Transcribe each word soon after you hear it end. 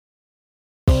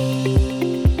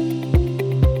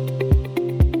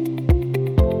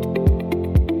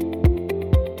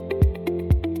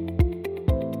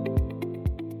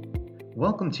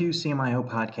Welcome to CMIO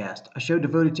Podcast, a show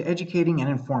devoted to educating and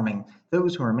informing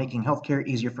those who are making healthcare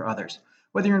easier for others.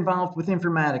 Whether you're involved with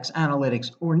informatics,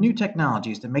 analytics, or new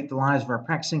technologies that make the lives of our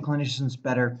practicing clinicians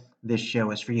better, this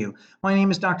show is for you. My name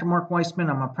is Dr. Mark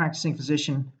Weissman. I'm a practicing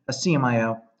physician, a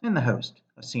CMIO, and the host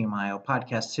of CMIO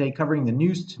Podcast today, covering the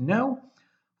news to know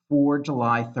for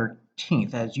July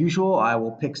 13th. As usual, I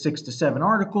will pick 6 to 7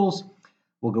 articles.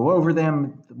 We'll go over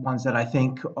them, the ones that I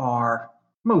think are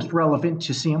most relevant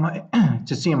to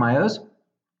CMIOs,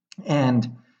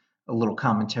 and a little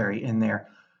commentary in there.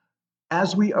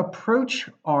 As we approach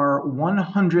our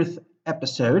 100th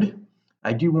episode,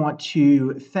 I do want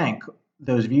to thank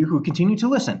those of you who continue to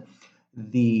listen.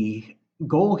 The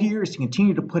goal here is to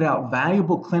continue to put out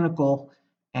valuable clinical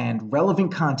and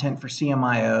relevant content for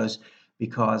CMIOs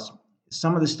because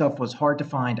some of the stuff was hard to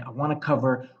find. I want to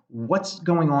cover what's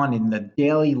going on in the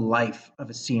daily life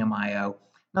of a CMIO.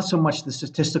 Not so much the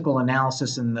statistical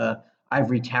analysis and the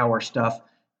ivory tower stuff,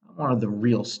 one of the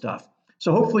real stuff.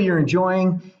 So hopefully you're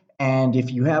enjoying, and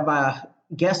if you have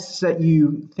guests that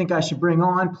you think I should bring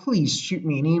on, please shoot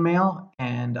me an email,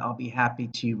 and I'll be happy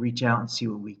to reach out and see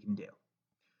what we can do.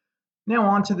 Now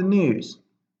on to the news.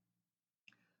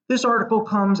 This article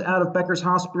comes out of Becker's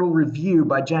Hospital Review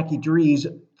by Jackie Dries,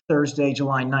 Thursday,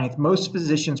 July 9th. Most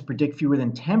physicians predict fewer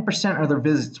than 10% of their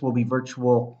visits will be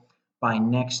virtual by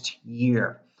next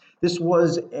year. This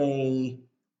was a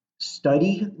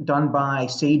study done by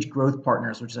Sage Growth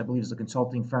Partners, which I believe is a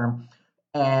consulting firm,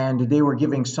 and they were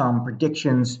giving some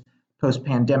predictions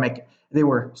post-pandemic. They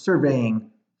were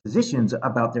surveying physicians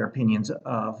about their opinions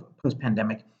of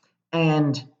post-pandemic,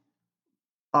 and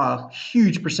a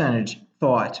huge percentage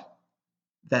thought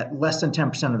that less than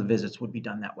 10% of the visits would be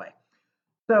done that way.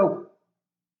 So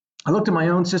I looked at my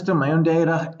own system, my own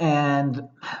data, and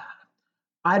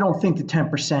I don't think the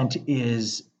 10%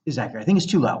 is accurate. I think it's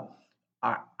too low.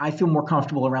 I feel more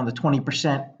comfortable around the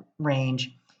 20%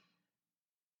 range,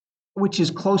 which is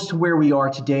close to where we are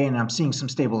today, and I'm seeing some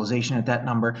stabilization at that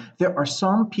number. There are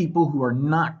some people who are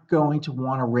not going to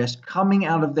want to risk coming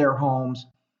out of their homes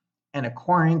and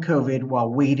acquiring COVID while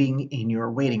waiting in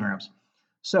your waiting rooms.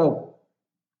 So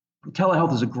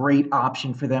telehealth is a great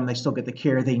option for them. They still get the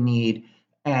care they need,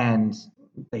 and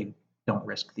they don't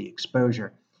risk the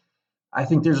exposure. I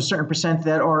think there's a certain percent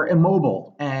that are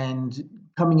immobile, and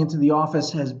coming into the office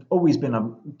has always been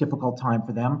a difficult time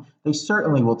for them. They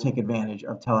certainly will take advantage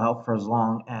of telehealth for as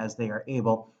long as they are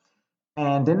able.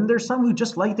 And then there's some who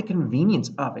just like the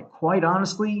convenience of it. Quite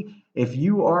honestly, if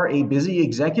you are a busy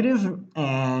executive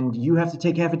and you have to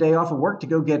take half a day off of work to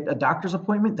go get a doctor's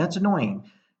appointment, that's annoying.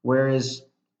 Whereas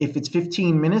if it's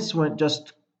 15 minutes when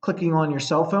just clicking on your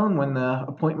cell phone when the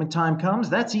appointment time comes,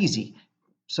 that's easy.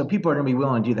 So people are going to be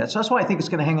willing to do that. So that's why I think it's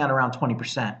going to hang out around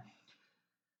 20%.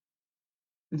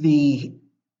 The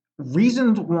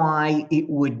reasons why it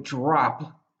would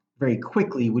drop very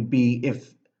quickly would be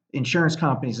if insurance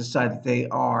companies decide that they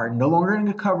are no longer going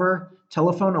to cover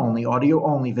telephone only, audio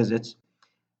only visits,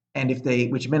 and if they,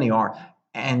 which many are,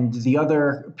 and the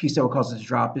other piece that will cause it to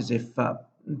drop is if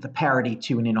the parity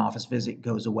to an in-office visit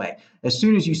goes away. As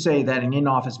soon as you say that an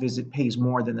in-office visit pays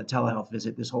more than the telehealth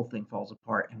visit, this whole thing falls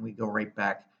apart and we go right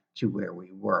back to where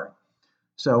we were.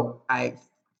 So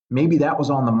maybe that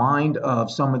was on the mind of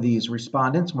some of these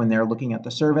respondents when they're looking at the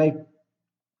survey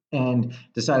and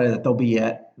decided that they'll be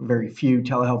at very few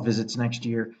telehealth visits next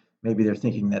year. Maybe they're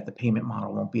thinking that the payment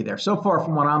model won't be there. So far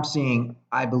from what I'm seeing,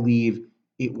 I believe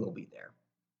it will be there.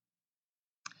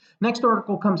 Next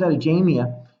article comes out of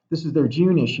JAMIA. This is their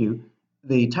June issue.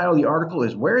 The title of the article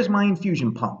is "Where is My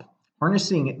Infusion Pump?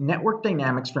 Harnessing Network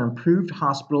Dynamics for Improved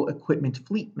Hospital Equipment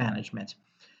Fleet Management."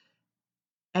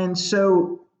 And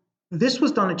so this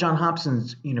was done at Johns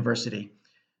Hopkins University.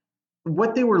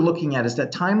 What they were looking at is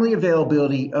that timely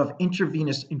availability of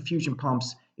intravenous infusion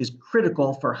pumps is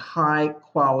critical for high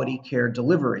quality care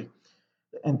delivery.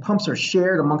 And pumps are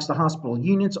shared amongst the hospital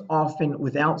units, often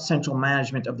without central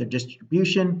management of their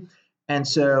distribution. And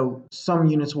so some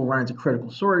units will run into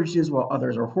critical shortages while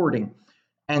others are hoarding.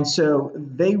 And so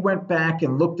they went back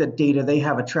and looked at data. They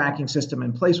have a tracking system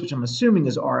in place, which I'm assuming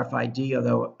is RFID,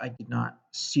 although I did not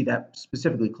see that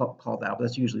specifically called out, but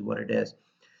that's usually what it is.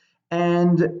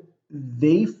 And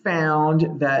they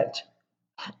found that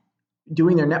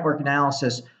doing their network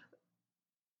analysis,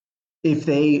 if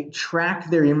they track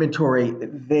their inventory,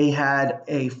 they had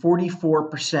a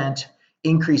 44%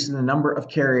 increase in the number of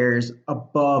carriers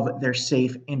above their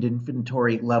safe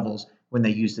inventory levels when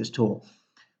they use this tool.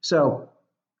 So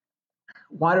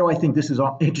why do I think this is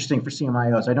interesting for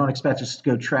CMIOs? I don't expect us to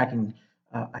go tracking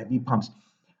IV pumps,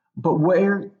 but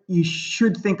where you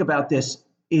should think about this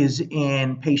is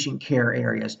in patient care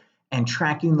areas. and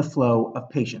tracking the flow of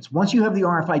patients. Once you have the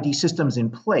RFID systems in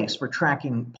place for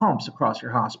tracking pumps across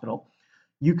your hospital,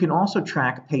 you can also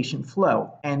track patient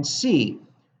flow and see,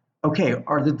 okay,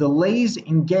 are the delays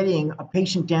in getting a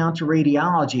patient down to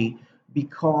radiology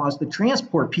because the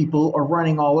transport people are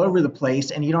running all over the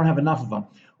place and you don't have enough of them?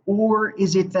 Or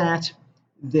is it that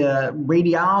the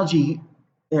radiology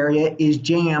area is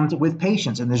jammed with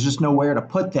patients and there's just nowhere to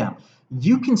put them?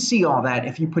 You can see all that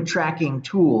if you put tracking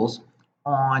tools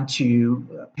onto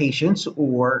patients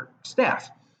or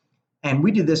staff. And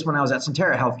we did this when I was at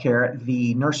Sentara Healthcare.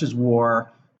 The nurses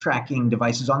wore tracking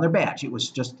devices on their badge. It was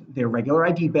just their regular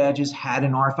ID badges had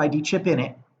an RFID chip in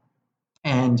it,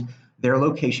 and their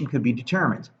location could be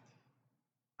determined.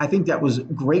 I think that was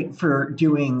great for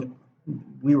doing,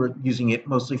 we were using it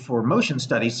mostly for motion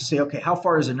studies to say, okay, how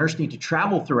far does a nurse need to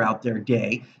travel throughout their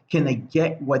day? Can they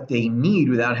get what they need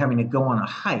without having to go on a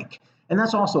hike? And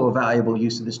that's also a valuable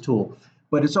use of this tool.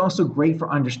 But it's also great for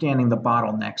understanding the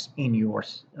bottlenecks in your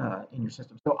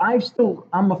system. So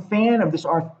I'm a fan of this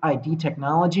RFID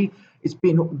technology. It's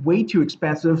been way too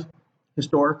expensive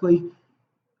historically,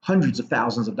 hundreds of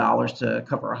thousands of dollars to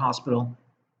cover a hospital.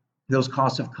 Those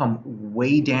costs have come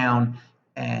way down,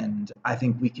 and I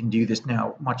think we can do this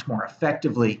now much more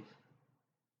effectively.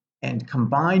 And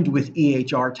combined with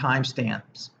EHR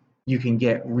timestamps, you can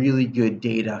get really good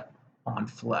data on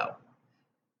flow.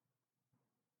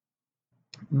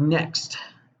 Next,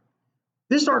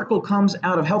 this article comes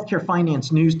out of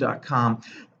healthcarefinancenews.com.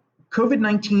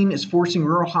 COVID-19 is forcing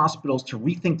rural hospitals to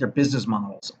rethink their business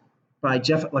models, by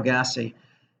Jeff Lagasse.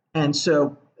 And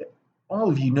so all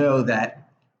of you know that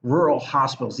rural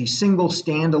hospitals, these single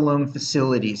standalone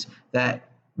facilities that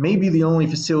may be the only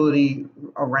facility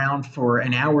around for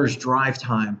an hour's drive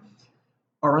time,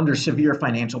 are under severe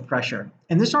financial pressure.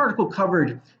 And this article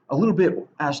covered a little bit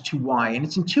as to why, and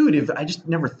it's intuitive. I just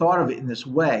never thought of it in this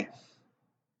way.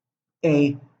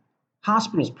 A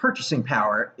hospital's purchasing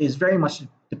power is very much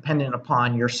dependent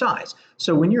upon your size.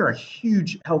 So when you're a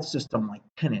huge health system like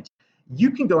Pennant, you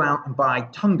can go out and buy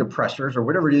tongue depressors or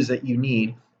whatever it is that you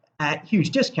need at huge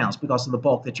discounts because of the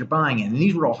bulk that you're buying in. And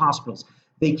these rural hospitals,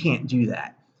 they can't do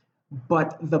that.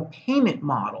 But the payment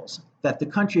models that the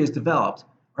country has developed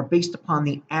are based upon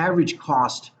the average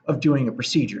cost of doing a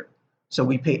procedure. So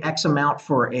we pay X amount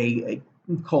for a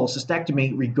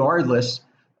cholecystectomy regardless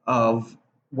of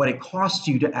what it costs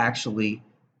you to actually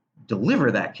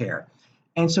deliver that care.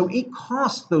 And so it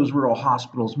costs those rural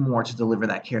hospitals more to deliver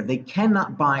that care. They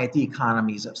cannot buy at the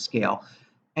economies of scale.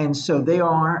 And so they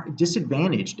are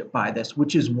disadvantaged by this,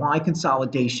 which is why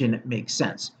consolidation makes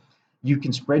sense. You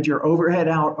can spread your overhead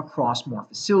out across more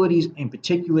facilities, in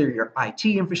particular your IT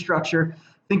infrastructure.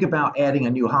 Think about adding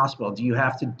a new hospital. Do you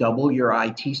have to double your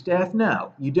IT staff?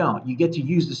 No, you don't. You get to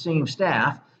use the same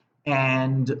staff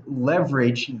and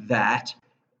leverage that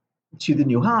to the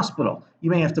new hospital. You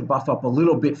may have to buff up a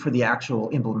little bit for the actual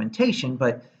implementation,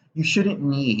 but you shouldn't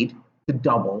need to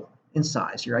double in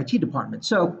size your IT department.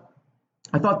 So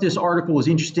I thought this article was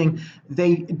interesting.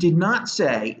 They did not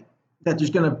say that there's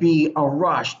going to be a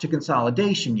rush to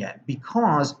consolidation yet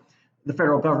because the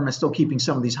federal government is still keeping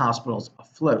some of these hospitals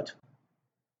afloat.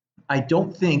 I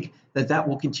don't think that that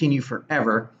will continue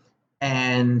forever.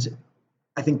 And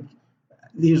I think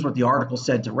here's what the article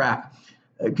said to wrap.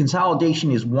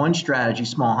 Consolidation is one strategy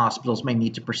small hospitals may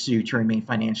need to pursue to remain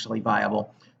financially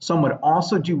viable. Some would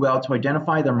also do well to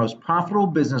identify their most profitable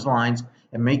business lines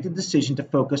and make the decision to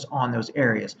focus on those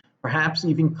areas, perhaps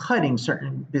even cutting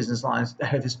certain business lines that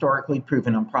have historically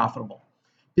proven unprofitable.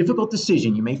 Difficult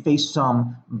decision. You may face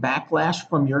some backlash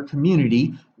from your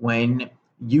community when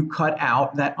you cut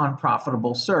out that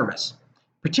unprofitable service,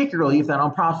 particularly if that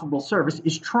unprofitable service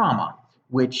is trauma,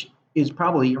 which is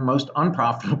probably your most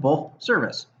unprofitable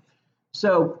service.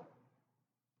 So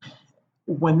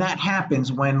when that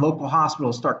happens, when local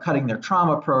hospitals start cutting their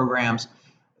trauma programs,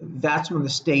 that's when the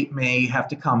state may have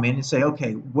to come in and say,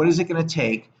 okay, what is it going to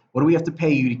take? What do we have to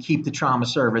pay you to keep the trauma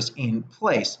service in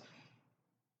place?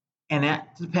 And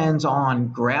that depends on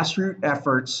grassroots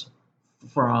efforts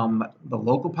from the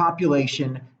local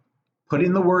population,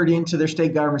 putting the word into their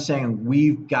state government saying,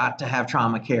 we've got to have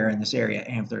trauma care in this area.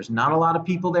 And if there's not a lot of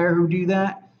people there who do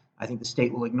that, I think the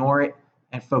state will ignore it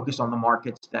and focus on the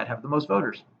markets that have the most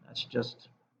voters. That's just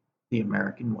the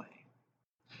American way.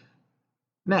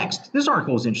 Next, this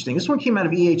article is interesting. This one came out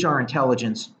of EHR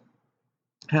Intelligence,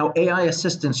 how AI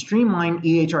assistants streamline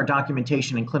EHR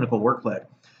documentation and clinical workload.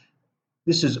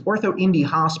 This is OrthoIndy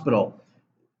Hospital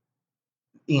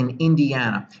in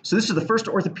Indiana. So this is the first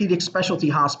orthopedic specialty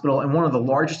hospital and one of the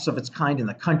largest of its kind in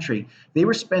the country. They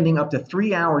were spending up to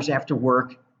 3 hours after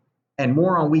work and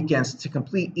more on weekends to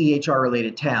complete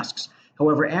EHR-related tasks.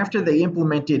 However, after they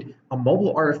implemented a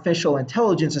mobile artificial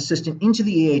intelligence assistant into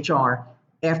the EHR,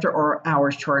 after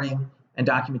hours charting and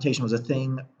documentation was a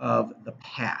thing of the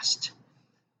past.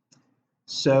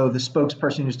 So the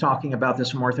spokesperson who's talking about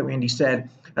this from Ortho Indy said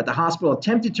that the hospital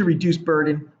attempted to reduce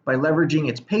burden by leveraging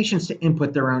its patients to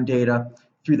input their own data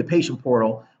through the patient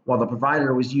portal, while the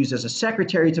provider was used as a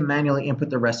secretary to manually input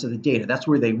the rest of the data. That's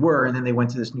where they were, and then they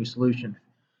went to this new solution.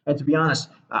 And to be honest,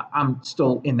 I'm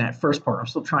still in that first part. I'm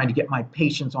still trying to get my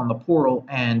patients on the portal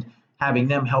and having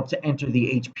them help to enter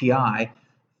the HPI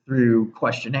through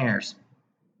questionnaires.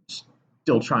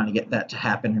 Still trying to get that to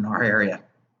happen in our area.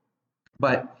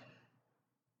 But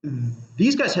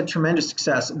these guys had tremendous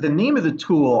success. The name of the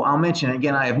tool, I'll mention,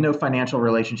 again, I have no financial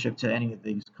relationship to any of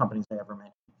these companies I ever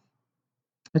mentioned.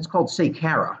 It's called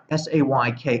Saykara,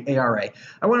 Saykara.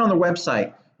 I went on the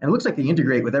website, and it looks like they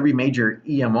integrate with every major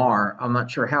EMR. I'm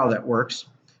not sure how that works,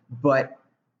 but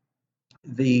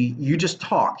you just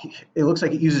talk. It looks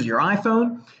like it uses your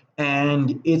iPhone,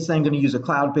 and it's then going to use a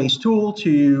cloud-based tool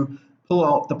to pull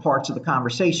out the parts of the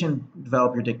conversation,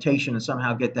 develop your dictation, and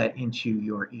somehow get that into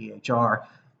your EHR.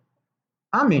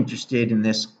 I'm interested in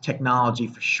this technology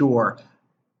for sure,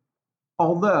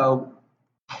 although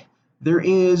there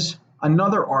is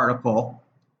another article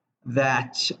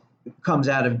that comes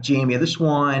out of JAMIA. This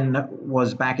one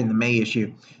was back in the May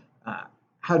issue.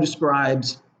 How do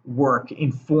scribes work?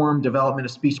 Inform development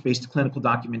of speech-based clinical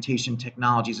documentation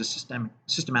technologies, a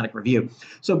systematic review.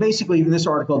 So basically, in this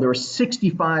article, there were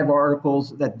 65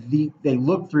 articles that they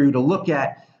looked through to look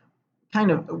at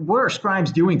kind of what are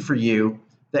scribes doing for you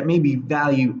that may be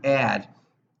value add.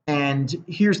 And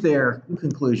here's their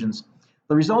conclusions.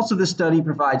 The results of this study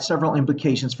provide several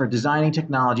implications for designing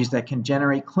technologies that can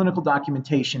generate clinical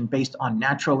documentation based on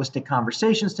naturalistic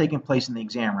conversations taking place in the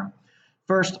exam room.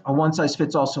 First, a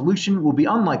one-size-fits-all solution will be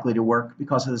unlikely to work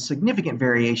because of the significant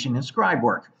variation in scribe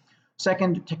work.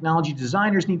 Second, technology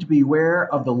designers need to be aware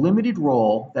of the limited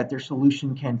role that their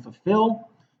solution can fulfill.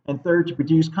 And third, to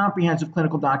produce comprehensive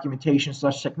clinical documentation,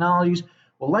 such technologies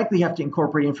will likely have to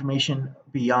incorporate information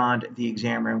beyond the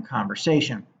exam room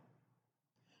conversation.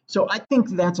 So I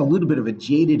think that's a little bit of a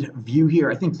jaded view here.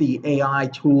 I think the AI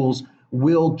tools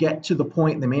will get to the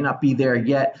point, they may not be there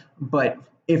yet, but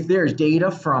if there's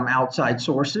data from outside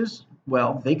sources,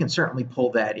 well, they can certainly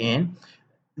pull that in.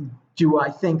 Do I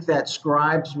think that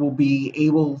scribes will be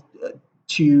able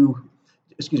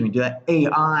that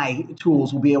AI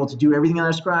tools will be able to do everything that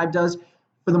a scribe does?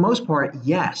 For the most part,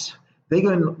 yes. They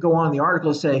go on in the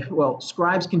article and say, well,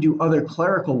 scribes can do other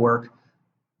clerical work.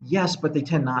 Yes, but they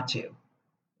tend not to.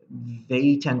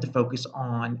 They tend to focus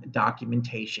on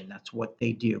documentation. That's what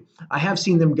they do. I have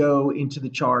seen them go into the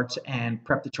charts and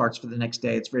prep the charts for the next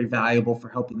day. It's very valuable for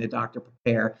helping the doctor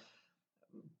prepare.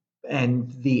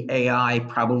 And the AI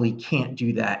probably can't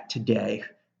do that today,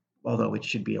 although it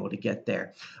should be able to get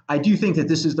there. I do think that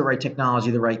this is the right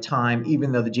technology, the right time,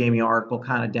 even though the JAMIA article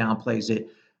kind of downplays it.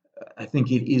 I think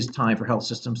it is time for health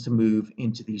systems to move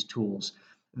into these tools.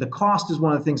 The cost is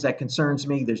one of the things that concerns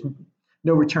me. There's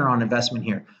no return on investment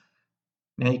here.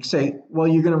 Now you can say, well,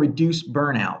 you're going to reduce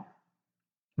burnout.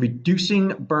 Reducing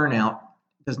burnout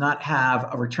does not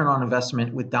have a return on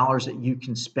investment with dollars that you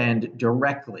can spend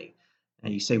directly.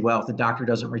 And you say, well, if the doctor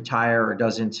doesn't retire or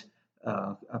doesn't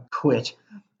quit,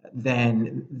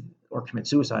 then or commit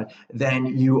suicide, then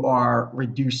you are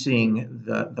reducing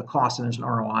the cost, and there's an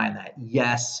ROI in that.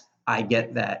 Yes, I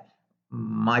get that.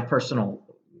 My personal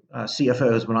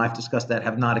CFOs, when I've discussed that,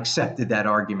 have not accepted that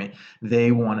argument.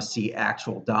 They want to see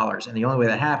actual dollars. And the only way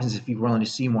that happens is if you're willing to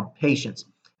see more patients.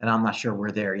 And I'm not sure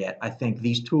we're there yet. I think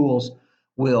these tools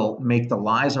will make the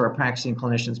lives of our practicing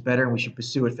clinicians better, and we should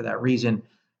pursue it for that reason.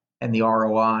 And the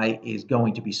ROI is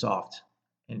going to be soft.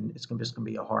 And it's just going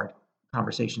to be a hard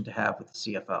conversation to have with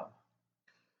the CFO.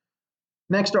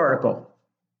 Next article.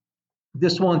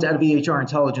 This one's out of EHR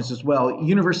Intelligence as well.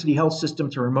 University Health System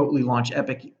to remotely launch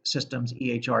Epic Systems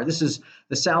EHR. This is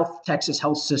the South Texas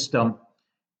Health System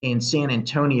in San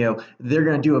Antonio. They're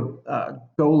going to do a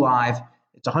go live.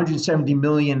 It's $170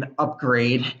 million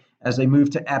upgrade as they move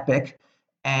to Epic,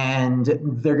 and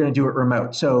they're going to do it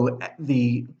remote. So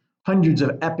the hundreds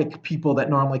of Epic people that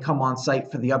normally come on site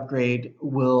for the upgrade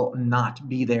will not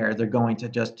be there. They're going to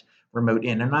just remote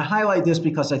in. And I highlight this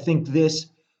because I think this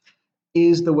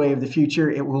is the way of the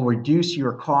future. It will reduce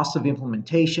your cost of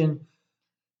implementation.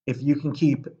 If you can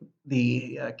keep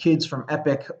the kids from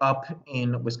Epic up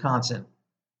in Wisconsin,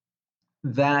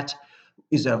 that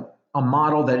is a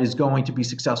model that is going to be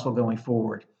successful going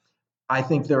forward. I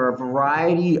think there are a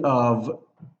variety of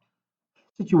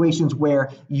situations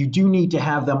where you do need to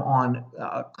have them on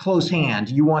close hand.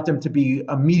 You want them to be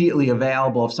immediately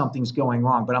available if something's going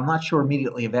wrong, but I'm not sure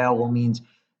immediately available means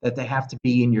that they have to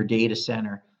be in your data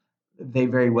center. They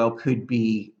very well could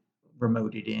be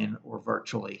remoted in or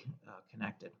virtually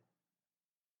connected.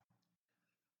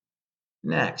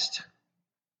 Next,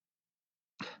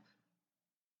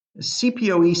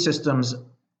 CPOE systems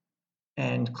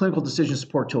and clinical decision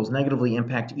support tools negatively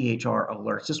impact EHR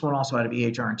alerts. This one also out of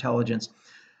EHR Intelligence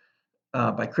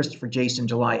by Christopher Jason,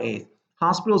 July 8th.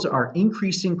 Hospitals are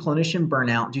increasing clinician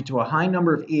burnout due to a high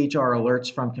number of EHR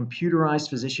alerts from computerized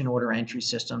physician order entry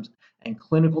systems and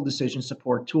clinical decision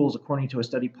support tools, according to a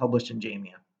study published in JAMA.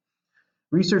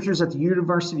 Researchers at the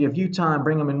University of Utah and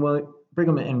Brigham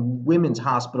and Women's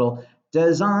Hospital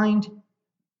designed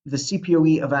the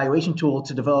CPOE evaluation tool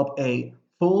to develop a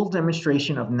full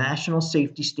demonstration of national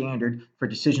safety standard for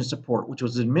decision support, which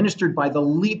was administered by the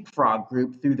Leapfrog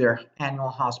Group through their annual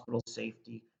hospital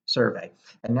safety survey.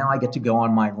 And now I get to go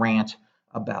on my rant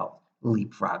about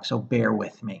Leapfrog, so bear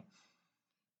with me.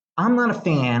 I'm not a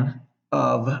fan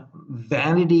of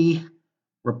vanity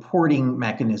reporting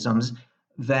mechanisms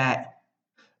that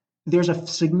there's a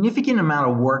significant amount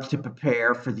of work to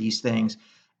prepare for these things,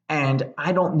 and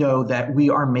I don't know that we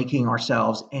are making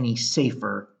ourselves any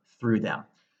safer through them.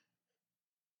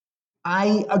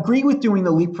 I agree with doing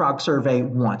the Leapfrog survey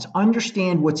once,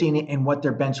 understand what's in it and what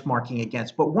they're benchmarking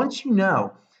against. But once you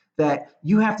know that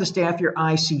you have to staff your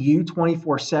ICU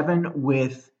 24/7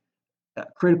 with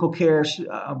critical care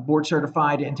board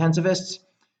certified intensivists,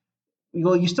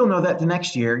 well, you still know that the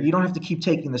next year. You don't have to keep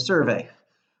taking the survey.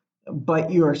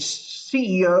 But your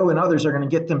CEO and others are going to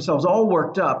get themselves all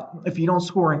worked up if you don't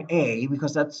score an A,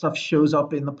 because that stuff shows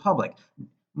up in the public.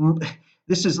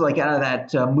 This is like out of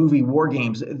that movie War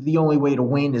Games. The only way to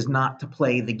win is not to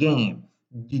play the game.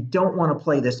 You don't want to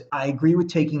play this. I agree with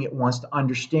taking it once to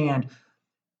understand,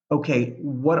 okay,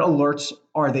 what alerts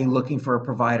are they looking for a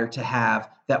provider to have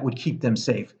that would keep them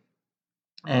safe?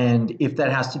 And if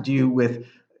that has to do with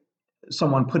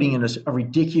someone putting in a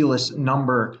ridiculous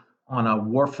number on a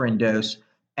warfarin dose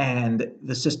and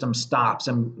the system stops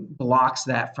and blocks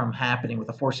that from happening with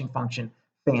a forcing function,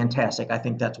 fantastic. I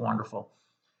think that's wonderful.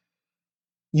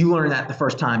 You learn that the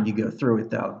first time you go through it,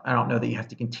 though. I don't know that you have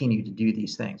to continue to do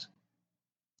these things.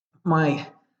 My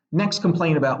next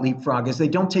complaint about Leapfrog is they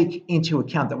don't take into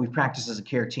account that we practice as a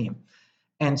care team.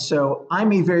 And so I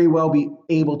may very well be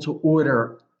able to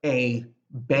order a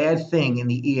bad thing in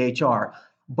the EHR,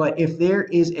 but if there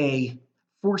is a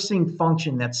forcing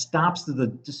function that stops the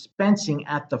dispensing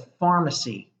at the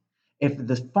pharmacy, if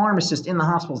the pharmacist in the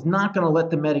hospital is not going to let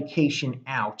the medication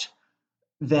out,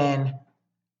 then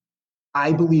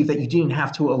I believe that you didn't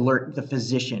have to alert the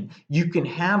physician. You can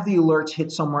have the alerts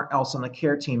hit somewhere else on the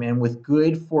care team, and with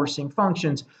good forcing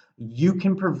functions, you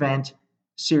can prevent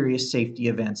serious safety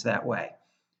events that way.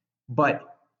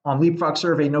 But on Leapfrog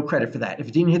survey, no credit for that. If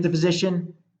it didn't hit the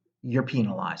physician, you're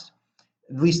penalized.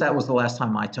 At least that was the last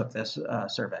time I took this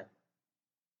survey.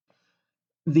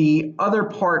 The other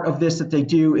part of this that they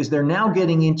do is they're now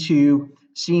getting into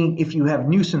seeing if you have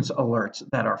nuisance alerts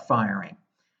that are firing.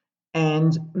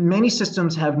 And many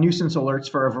systems have nuisance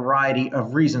alerts for a variety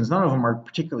of reasons. None of them are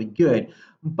particularly good,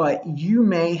 but you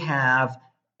may have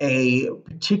a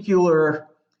particular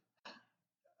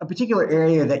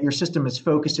area that your system is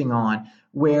focusing on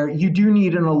where you do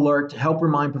need an alert to help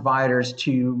remind providers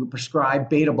to prescribe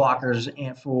beta blockers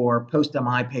for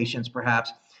post-MI patients,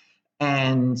 perhaps,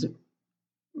 and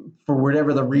for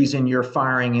whatever the reason you're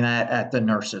firing that at the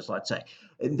nurses, let's say.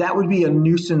 That would be a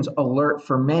nuisance alert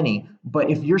for many, but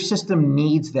if your system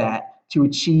needs that to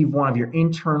achieve one of your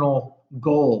internal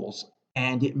goals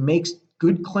and it makes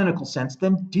good clinical sense,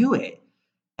 then do it.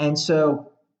 And so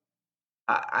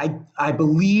I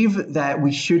believe that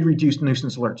we should reduce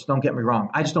nuisance alerts. Don't get me wrong.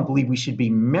 I just don't believe we should be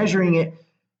measuring it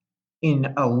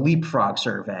in a Leapfrog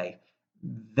survey.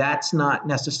 That's not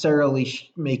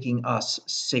necessarily making us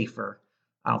safer.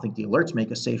 I don't think the alerts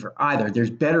make us safer either.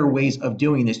 There's better ways of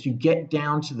doing this. You get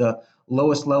down to the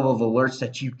lowest level of alerts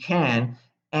that you can,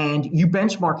 and you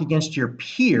benchmark against your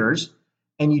peers,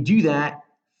 and you do that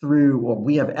through, well,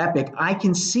 we have Epic. I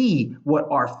can see what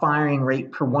our firing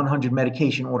rate per 100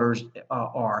 medication orders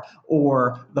are,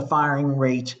 or the firing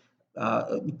rate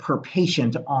per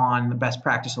patient on the best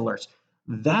practice alerts.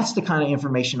 That's the kind of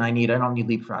information I need. I don't need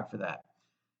Leapfrog for that.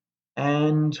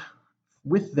 And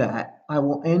with that, I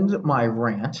will end my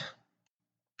rant,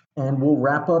 and we'll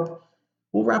wrap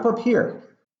up here.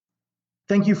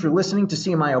 Thank you for listening to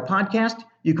CMIO Podcast.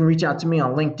 You can reach out to me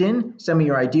on LinkedIn, send me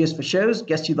your ideas for shows,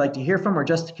 guests you'd like to hear from, or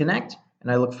just to connect, and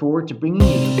I look forward to bringing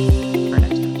you our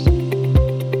next